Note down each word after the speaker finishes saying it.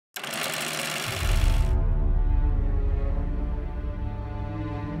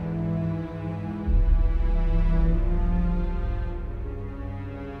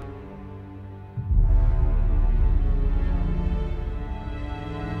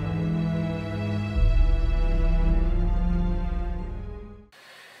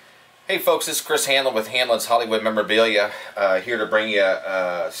Hey folks, this is Chris Hanlin with Hanlin's Hollywood Memorabilia, here to bring you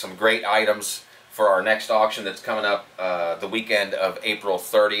some great items for our next auction that's coming up the weekend of April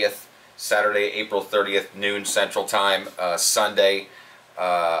 30th, Saturday, April 30th, noon Central Time, Sunday,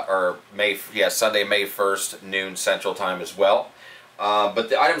 Sunday, May 1st, noon Central Time as well. But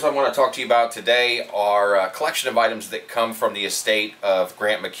the items I want to talk to you about today are a collection of items that come from the estate of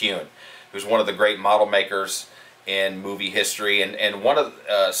Grant McCune, who's one of the great model makers in movie history, and one of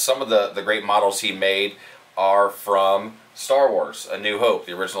some of the great models he made are from Star Wars: A New Hope,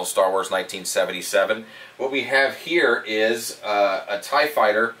 the original Star Wars 1977. What we have here is a TIE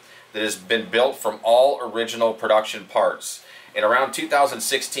fighter that has been built from all original production parts. In around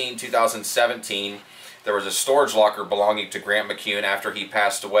 2016, 2017, there was a storage locker belonging to Grant McCune after he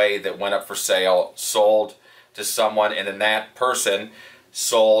passed away that went up for sale, sold to someone, and then that person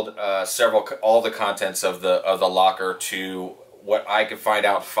sold all the contents of the locker to what I could find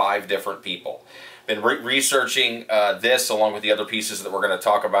out 5 different people. Been researching this along with the other pieces that we're going to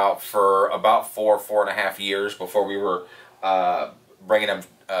talk about for about 4.5 years before we were bringing them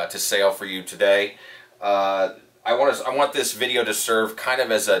to sale for you today. I want this video to serve kind of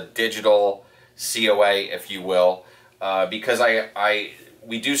as a digital COA, if you will, because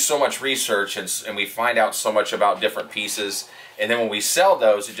we do so much research and we find out so much about different pieces. And then when we sell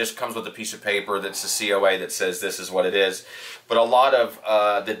those, it just comes with a piece of paper that's a COA that says this is what it is. But a lot of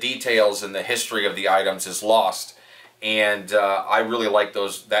the details and the history of the items is lost. And I really like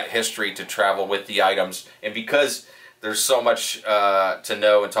that history to travel with the items. And because there's so much to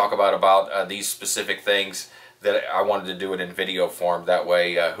know and talk about these specific things, that I wanted to do it in video form. That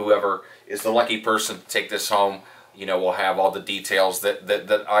way, whoever is the lucky person to take this home, you know, will have all the details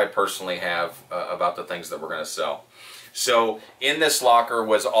that I personally have about the things that we're going to sell. So in this locker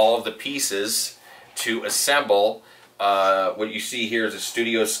was all of the pieces to assemble what you see here is a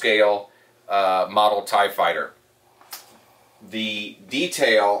studio scale model TIE fighter. The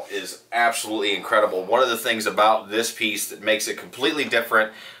detail is absolutely incredible. One of the things about this piece that makes it completely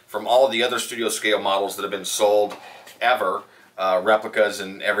different from all of the other studio scale models that have been sold ever, replicas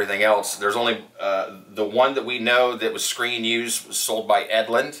and everything else, there's only the one that we know that was screen used was sold by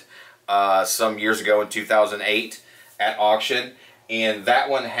Edland some years ago in 2008. At auction, and that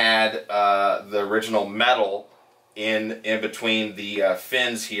one had the original metal in between the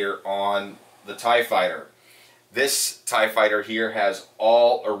fins here on the TIE fighter. This TIE fighter here has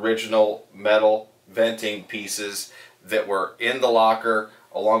all original metal venting pieces that were in the locker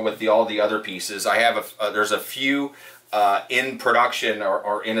along with all the other pieces. I have there's a few in production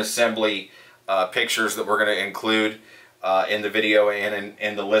or in assembly pictures that we're going to include in the video and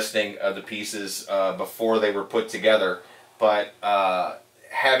in the listing of the pieces before they were put together. But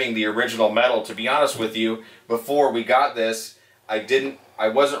having the original metal, to be honest with you, before we got this, I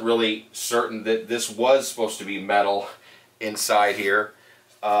wasn't really certain that this was supposed to be metal inside here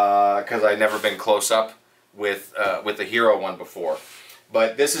because I'd never been close up with the Hero one before.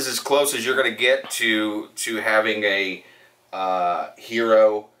 But this is as close as you're going to get to having a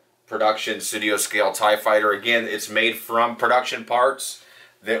Hero production studio scale TIE fighter. Again, it's made from production parts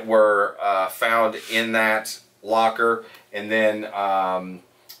that were found in that locker, and then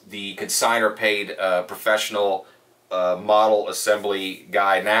the consignor paid a professional model assembly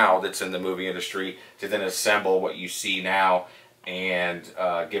guy now that's in the movie industry to then assemble what you see now and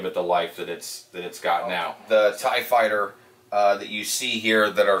give it the life that it's got now. The TIE fighter that you see here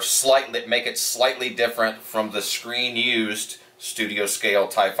that make it slightly different from the screen used studio scale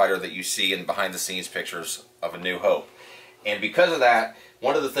TIE fighter that you see in behind the scenes pictures of A New Hope. And because of that,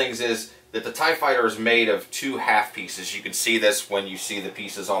 one of the things is that the TIE fighter is made of 2 half pieces. You can see this when you see the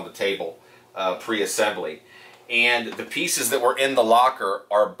pieces on the table pre-assembly. And the pieces that were in the locker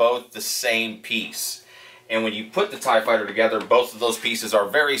are both the same piece. And when you put the TIE fighter together, both of those pieces are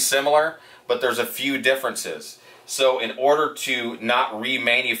very similar, but there's a few differences. So in order to not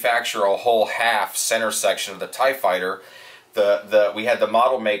remanufacture a whole half center section of the TIE fighter, we had the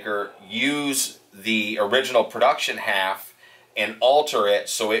model maker use the original production half and alter it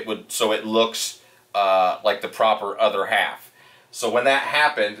so it looks like the proper other half. So when that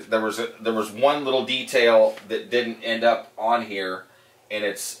happened, there was one little detail that didn't end up on here, and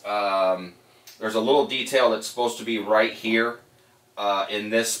it's there's a little detail that's supposed to be right here in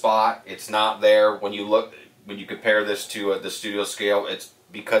this spot. It's not there when you compare this to the studio scale. It's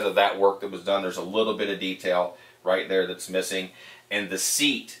because of that work that was done. There's a little bit of detail right there that's missing, and the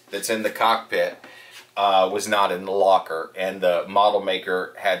seat that's in the cockpit was not in the locker, and the model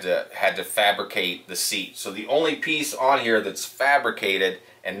maker had to fabricate the seat. So the only piece on here that's fabricated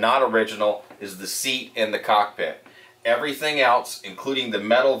and not original is the seat in the cockpit. Everything else, including the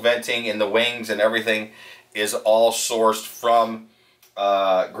metal venting in the wings and everything, is all sourced from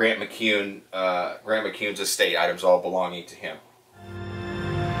Grant McCune's estate. Items all belonging to him.